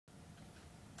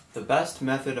The best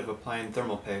method of applying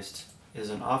thermal paste is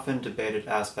an often debated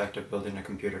aspect of building a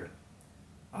computer.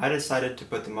 I decided to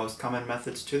put the most common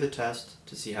methods to the test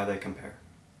to see how they compare.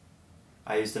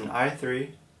 I used an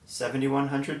i3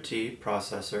 7100T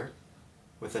processor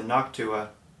with a Noctua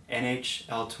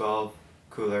NHL12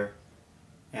 cooler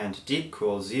and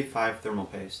Deepcool Z5 thermal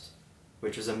paste,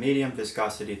 which is a medium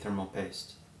viscosity thermal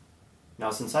paste.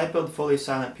 Now, since I build fully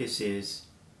silent PCs,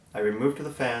 I removed the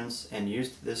fans and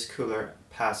used this cooler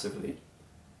passively,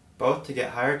 both to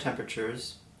get higher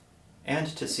temperatures and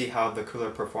to see how the cooler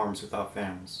performs without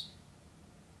fans.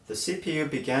 The CPU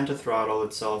began to throttle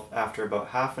itself after about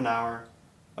half an hour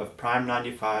of Prime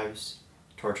 95's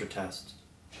torture test,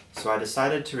 so I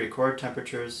decided to record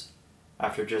temperatures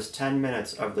after just 10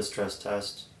 minutes of the stress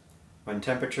test, when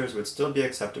temperatures would still be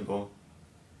acceptable.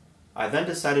 I then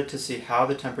decided to see how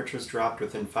the temperatures dropped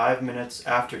within 5 minutes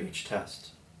after each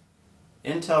test.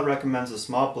 Intel recommends a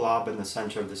small blob in the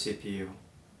center of the CPU.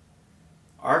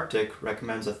 Arctic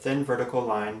recommends a thin vertical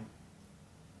line.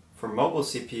 For mobile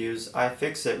CPUs,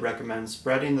 iFixit recommends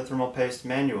spreading the thermal paste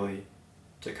manually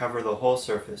to cover the whole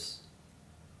surface.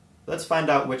 Let's find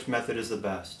out which method is the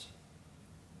best.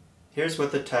 Here's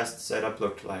what the test setup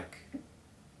looked like.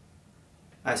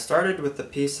 I started with the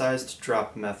Pea Sized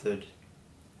Drop method.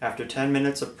 After 10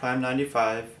 minutes of Prime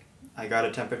 95, I got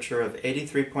a temperature of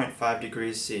 83.5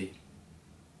 degrees C.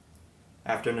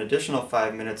 After an additional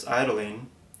 5 minutes idling,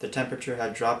 the temperature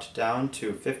had dropped down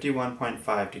to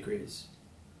 51.5 degrees.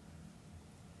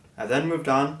 I then moved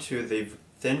on to the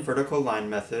thin vertical line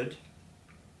method.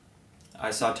 I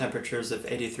saw temperatures of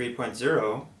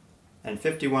 83.0 and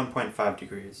 51.5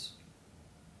 degrees.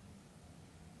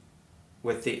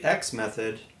 With the X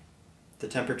method, the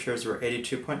temperatures were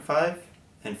 82.5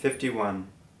 and 51.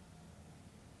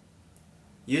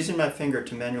 Using my finger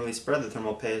to manually spread the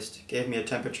thermal paste gave me a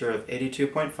temperature of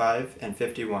 82.5 and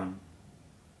 51.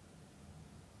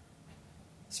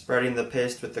 Spreading the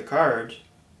paste with the card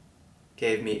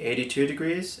gave me 82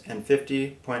 degrees and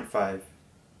 50.5.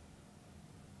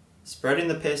 Spreading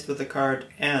the paste with the card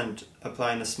and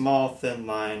applying a small thin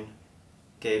line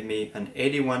gave me an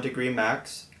 81 degree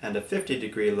max and a 50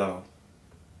 degree low.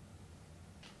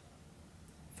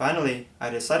 Finally, I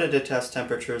decided to test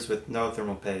temperatures with no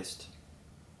thermal paste.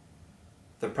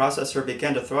 The processor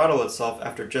began to throttle itself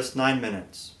after just 9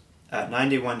 minutes, at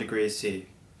 91 degrees C.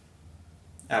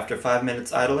 After 5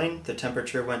 minutes idling, the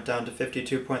temperature went down to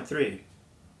 52.3.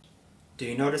 Do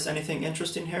you notice anything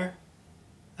interesting here?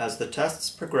 As the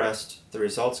tests progressed, the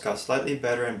results got slightly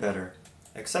better and better,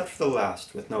 except for the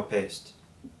last, with no paste.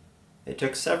 It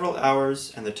took several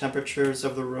hours, and the temperatures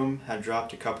of the room had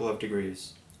dropped a couple of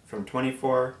degrees, from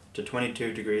 24 to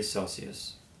 22 degrees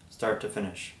Celsius, start to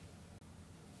finish.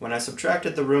 When I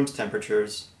subtracted the room's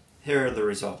temperatures, here are the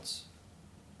results.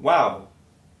 Wow!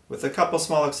 With a couple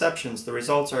small exceptions, the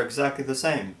results are exactly the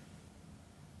same.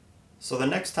 So the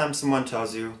next time someone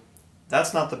tells you,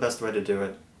 that's not the best way to do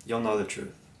it, you'll know the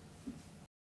truth.